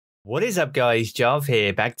What is up guys, Jarv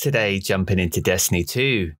here, back today jumping into Destiny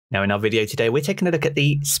 2. Now in our video today we're taking a look at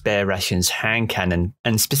the Spare Rations hand cannon,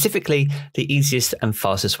 and specifically the easiest and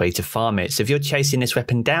fastest way to farm it. So if you're chasing this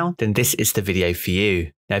weapon down, then this is the video for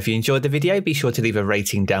you. Now if you enjoyed the video, be sure to leave a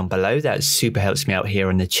rating down below, that super helps me out here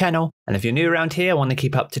on the channel. And if you're new around here, I want to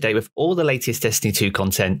keep up to date with all the latest Destiny 2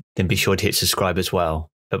 content, then be sure to hit subscribe as well.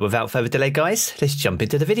 But without further delay guys, let's jump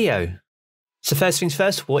into the video. So first things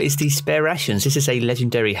first, what is the Spare Rations? This is a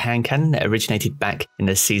legendary hand cannon that originated back in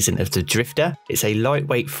the season of the Drifter. It's a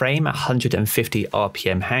lightweight frame, 150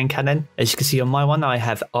 RPM hand cannon. As you can see on my one, I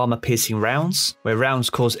have armor piercing rounds, where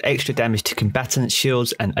rounds cause extra damage to combatants,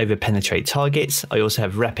 shields, and over-penetrate targets. I also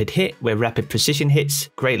have rapid hit, where rapid precision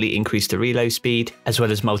hits greatly increase the reload speed, as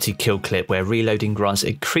well as multi-kill clip, where reloading grants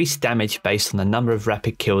increased damage based on the number of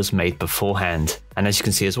rapid kills made beforehand. And as you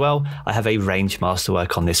can see as well, I have a range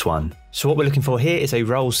masterwork on this one. So what we're looking for here is a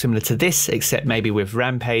roll similar to this, except maybe with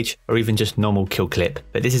rampage or even just normal kill clip.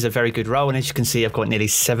 But this is a very good roll, and as you can see, I've got nearly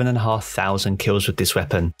 7,500 kills with this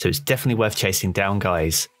weapon. So it's definitely worth chasing down,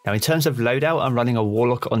 guys. Now in terms of loadout, I'm running a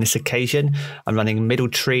Warlock on this occasion. I'm running Middle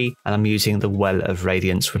Tree, and I'm using the Well of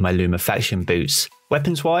Radiance with my Lumifaction boots.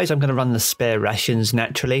 Weapons wise, I'm going to run the Spare Rations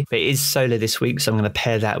naturally, but it is solo this week, so I'm going to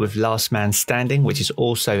pair that with Last Man Standing, which is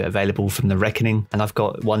also available from the Reckoning, and I've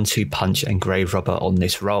got 1-2 Punch and Grave Robber on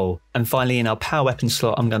this roll. And finally, in our power weapon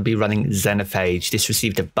slot, I'm going to be running Xenophage. This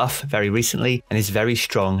received a buff very recently and is very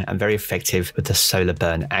strong and very effective with the Solar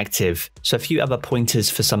Burn active. So a few other pointers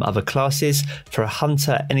for some other classes. For a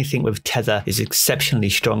Hunter, anything with Tether is exceptionally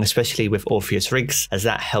strong, especially with Orpheus Rigs, as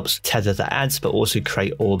that helps tether the adds, but also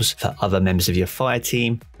create orbs for other members of your fire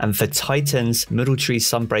team. And for Titans, Middle Tree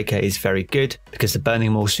Sunbreaker is very good because the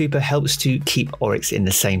Burning Maul super helps to keep Oryx in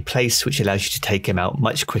the same place, which allows you to take him out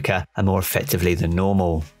much quicker and more effectively than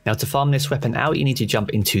normal. Now to farm this weapon out, you need to jump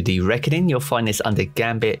into the Reckoning. You'll find this under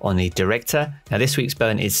Gambit on the Director. Now this week's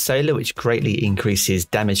burn is Solar, which greatly increases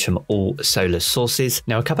damage from all solar sources.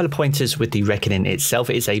 Now a couple of pointers with the Reckoning itself.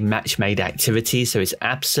 It is a match-made activity, so it's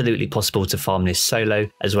absolutely possible to farm this solo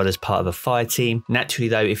as well as part of a fire team. Naturally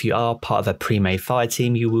though, if you are part of a pre-made fire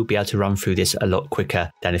team, you will be able to run through this a lot quicker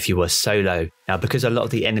than if you were solo. Now, because a lot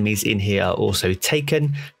of the enemies in here are also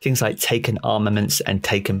Taken, things like Taken Armaments and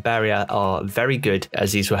Taken Barrier are very good,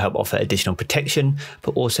 as these will help offer additional protection,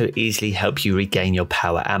 but also easily help you regain your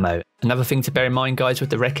power ammo. Another thing to bear in mind, guys, with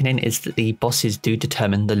the Reckoning is that the bosses do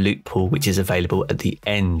determine the loot pool which is available at the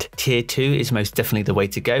end. Tier 2 is most definitely the way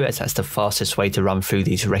to go, as that's the fastest way to run through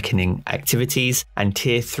these Reckoning activities. And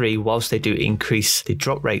Tier 3, whilst they do increase the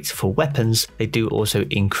drop rates for weapons, they do also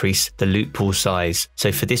increase the loot pool size.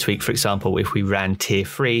 So for this week, for example, if we ran Tier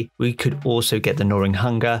 3, we could also get the Gnawing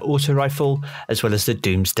Hunger auto rifle, as well as the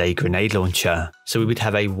Doomsday grenade launcher. So we would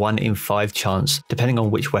have a 1 in 5 chance, depending on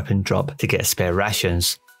which weapon drop, to get Spare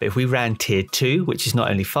Rations. But if we ran Tier 2, which is not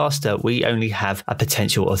only faster, we only have a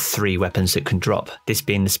potential of 3 weapons that can drop. This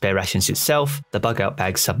being the Spare Rations itself, the Bug Out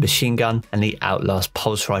Bag submachine gun, and the Outlast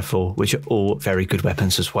pulse rifle, which are all very good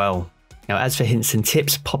weapons as well. Now, as for hints and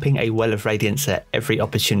tips, popping a Well of Radiance at every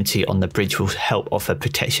opportunity on the bridge will help offer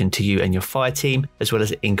protection to you and your fire team, as well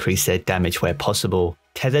as increase their damage where possible.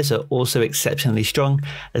 Tethers are also exceptionally strong,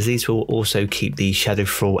 as these will also keep the Shadow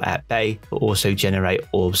Thrall at bay, but also generate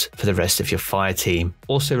orbs for the rest of your fire team.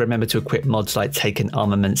 Also remember to equip mods like Taken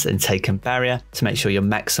Armaments and Taken Barrier to make sure you're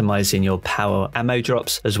maximizing your power ammo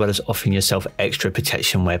drops, as well as offering yourself extra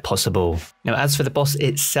protection where possible. Now as for the boss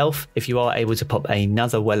itself, if you are able to pop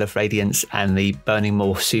another Well of Radiance and the Burning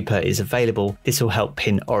Maul super is available, this will help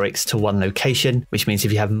pin Oryx to one location, which means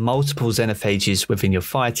if you have multiple Xenophages within your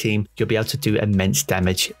fire team, you'll be able to do immense damage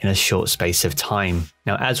in a short space of time.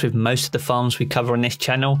 Now, as with most of the farms we cover on this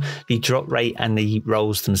channel, the drop rate and the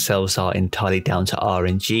rolls themselves are entirely down to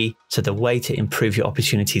RNG. So the way to improve your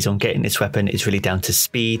opportunities on getting this weapon is really down to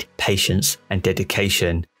speed, patience, and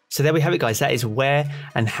dedication. So there we have it, guys. That is where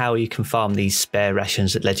and how you can farm these Spare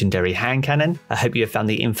Rations legendary hand cannon. I hope you have found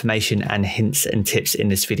the information and hints and tips in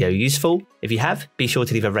this video useful. If you have, be sure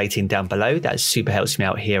to leave a rating down below. That super helps me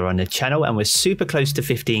out here on the channel, and we're super close to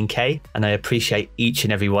 15k, and I appreciate each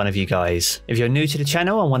and every one of you guys. If you're new to the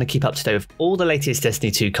channel and want to keep up to date with all the latest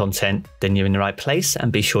Destiny 2 content, then you're in the right place,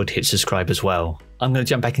 and be sure to hit subscribe as well. I'm going to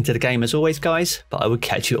jump back into the game as always, guys, but I will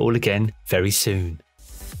catch you all again very soon.